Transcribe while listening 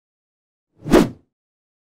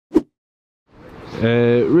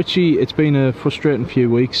Richie, it's been a frustrating few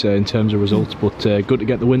weeks in terms of results, but good to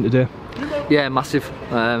get the win today. Yeah, massive.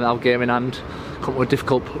 Our game in hand, come to a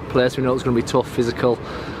difficult place. We know it's going to be tough, physical,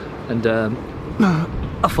 and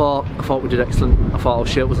I thought we did excellent. I thought our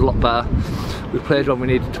shirt was a lot better. We played when we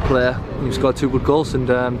needed to play. We scored 2 good goals, and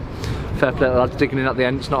fair play to the lads digging in at the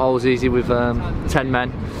end. It's not always easy with 10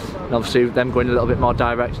 men, and obviously them going a little bit more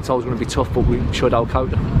direct. It's always going to be tough, but we showed our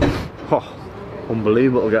character. Oh,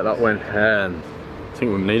 unbelievable to get that win. I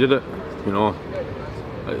think we needed it. You know,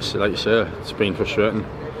 like you say, it's been frustrating.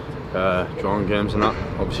 Drawing games and that.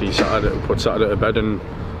 Obviously, put Saturday to bed, and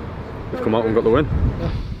we've come out and got the win.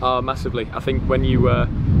 Massively. I think when you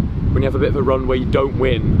have a bit of a run where you don't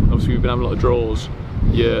win, obviously we've been having a lot of draws.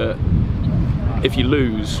 If you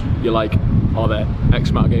lose, you're like, oh, there X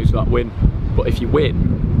amount of games for that win. But if you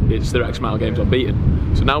win, it's there X amount of games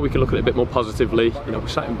unbeaten. So now we can look at it a bit more positively. You know,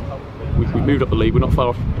 we've moved up the league. We're not far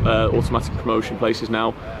off automatic promotion places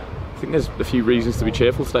now. I think there's a few reasons to be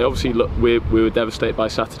cheerful today. Obviously, look, we were devastated by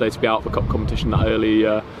Saturday to be out of a cup competition that early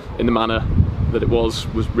in the manner that it was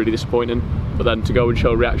really disappointing. But then to go and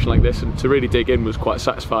show a reaction like this and to really dig in was quite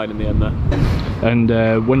satisfying in the end there.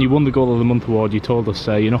 And when you won the Goal of the Month award, you told us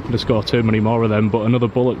you're not going to score too many more of them, but another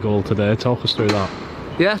bullet goal today. Talk us through that.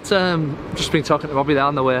 Yeah, it's, just been talking to Robbie there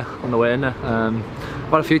on the way in there.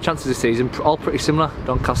 I've had a few chances this season, all pretty similar.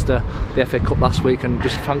 Doncaster, the FA Cup last week, and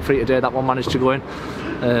just thankfully today that one managed to go in.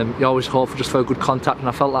 You always hope for a good contact, and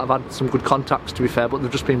I felt like I've had some good contacts, to be fair, but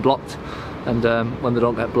they've just been blocked. And when they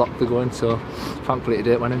don't get blocked, they go in. So thankfully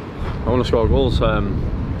today it went in. I want to score goals, but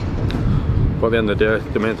at the end of the day,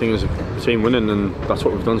 the main thing is the team winning, and that's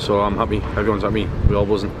what we've done. So I'm happy. Everyone's happy. We all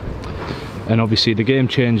buzzing. And obviously the game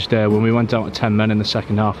changed when we went down to 10 men in the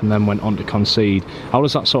second half and then went on to concede. How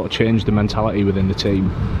does that sort of change the mentality within the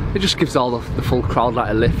team? It just gives all the full crowd like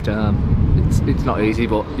a lift. It's not easy,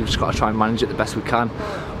 but you've just got to try and manage it the best we can.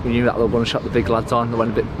 We knew that they were going to shut the big lads on. They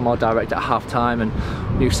went a bit more direct at half time, and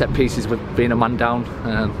new set pieces with being a man down.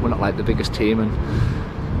 We're not like the biggest team, and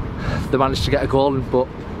they managed to get a goal, but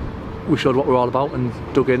we showed what we're all about and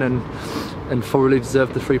dug in and thoroughly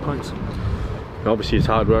deserved the 3 points. Obviously it's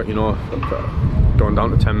hard work, you know, going down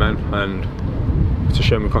to 10 men, and it's a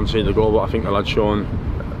shame we conceded the goal, but I think the lads shown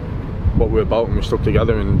what we're about, and we stuck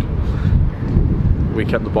together and we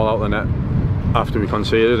kept the ball out of the net after we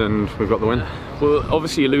conceded, and we've got the win. Well,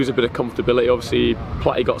 obviously you lose a bit of comfortability. Obviously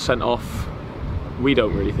Platty got sent off. We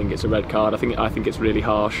don't really think it's a red card. I think it's really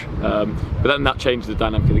harsh. But then that changed the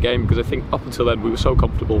dynamic of the game, because I think up until then we were so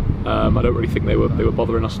comfortable. I don't really think they were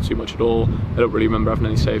bothering us too much at all. I don't really remember having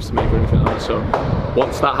any saves to make or anything like that. So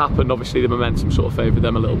once that happened, obviously the momentum sort of favoured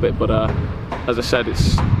them a little bit. But as I said,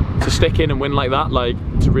 it's to stick in and win like that. Like,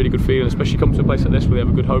 it's a really good feeling, especially come to a place like this where they have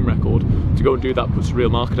a good home record. To go and do that puts a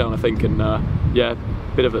real marker down, I think. And yeah,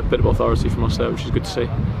 bit of authority from us there, which is good to see.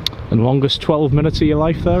 And longest 12 minutes of your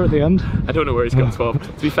life there at the end? I don't know where he's got 12.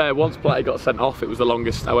 To be fair, once Platty got sent off, it was the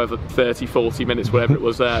longest, however, 30, 40 minutes, whatever it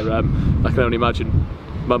was there. I can only imagine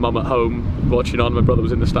my mum at home watching on. My brother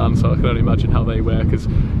was in the stand, so I can only imagine how they were, because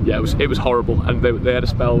yeah, it was horrible. And they had a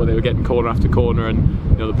spell where they were getting corner after corner, and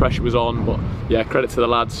you know the pressure was on. But yeah, credit to the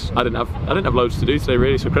lads. I didn't have loads to do today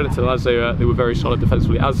really, so credit to the lads. They were very solid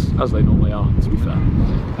defensively, as they normally are, to be fair.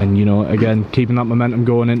 And you know, again, keeping that momentum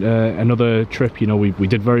going into another trip. You know, we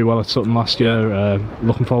did very well at Sutton last year.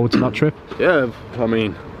 Looking forward to that trip. Yeah, I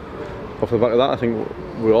mean, off the back of that, I think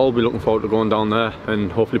we'll all be looking forward to going down there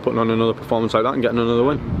and hopefully putting on another performance like that and getting another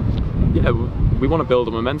win. Yeah, we want to build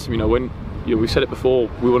a momentum. You know, we said it before,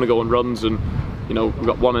 we want to go on runs, and you know, we've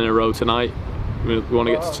got 1 in a row tonight. We want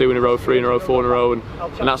to get to 2 in a row, 3 in a row, 4 in a row, and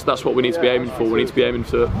that's what we need to be aiming for. We need to be aiming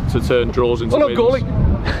to turn draws into wins.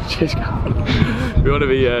 We want to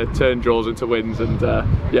be turn draws into wins, and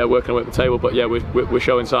yeah, working our way up the table. But yeah, we're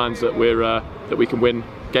showing signs that that we can win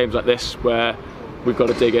games like this where we've got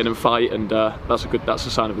to dig in and fight, and that's a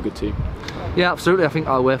sign of a good team. Yeah, absolutely. I think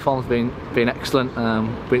our away form's been excellent.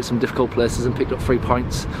 Been at some difficult places and picked up 3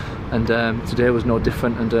 points, and today was no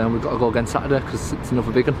different. And we've got to go again Saturday because it's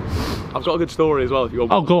another big one. I've got a good story as well. If you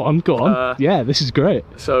want. Oh, go on. Yeah, this is great.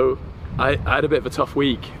 So I had a bit of a tough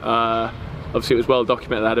week. Obviously, it was well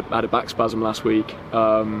documented. I had a back spasm last week.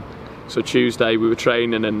 So Tuesday we were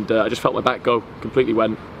training, and I just felt my back go, completely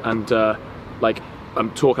went, and like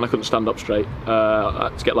I'm talking, I couldn't stand up straight. I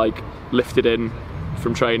had to get like lifted in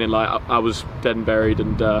from training, like I was dead and buried,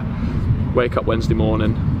 and wake up Wednesday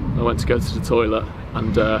morning. I went to go to the toilet,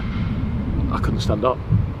 and I couldn't stand up.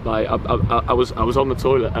 Like I was on the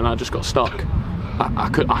toilet and I just got stuck. I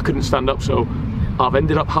couldn't stand up, so I've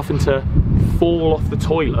ended up having to fall off the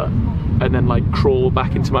toilet and then like crawl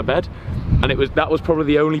back into my bed. And that was probably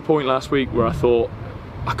the only point last week where I thought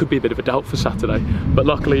I could be a bit of a doubt for Saturday. But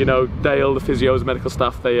luckily, you know, Dale, the physios, the medical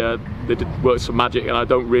staff, they did work some magic, and I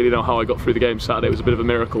don't really know how I got through the game Saturday. It was a bit of a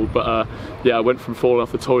miracle, but yeah, I went from falling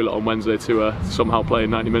off the toilet on Wednesday to somehow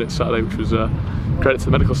playing 90 minutes Saturday, which was credit to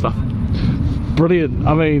the medical staff. Brilliant.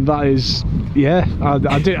 I mean, that is, yeah.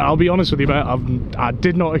 I'll be honest with you, mate. I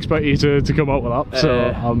did not expect you to come up with that.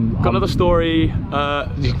 So got another story.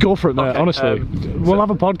 Go for it, mate. Okay, honestly, we'll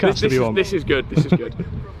have a podcast if you want. This is good. This is good.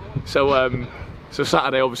 So so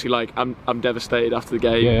Saturday, obviously, like I'm devastated after the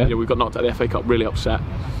game. Yeah. You know, we got knocked out of the FA Cup, really upset.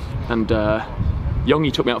 And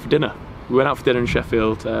Youngie took me out for dinner. We went out for dinner in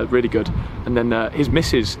Sheffield, really good. And then his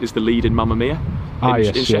missus is the lead in Mamma Mia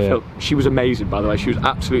in Sheffield. Yeah. She was amazing, by the way. She was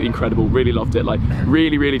absolutely incredible. Really loved it. Like,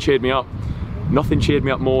 really cheered me up. Nothing cheered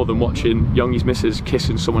me up more than watching Youngie's missus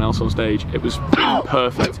kissing someone else on stage. It was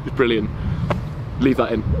perfect. It was brilliant. Leave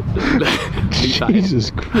that in. Leave that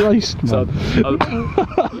Jesus Christ, man. So,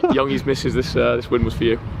 Youngie's missus, this win was for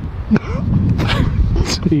you.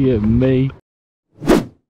 Dear me.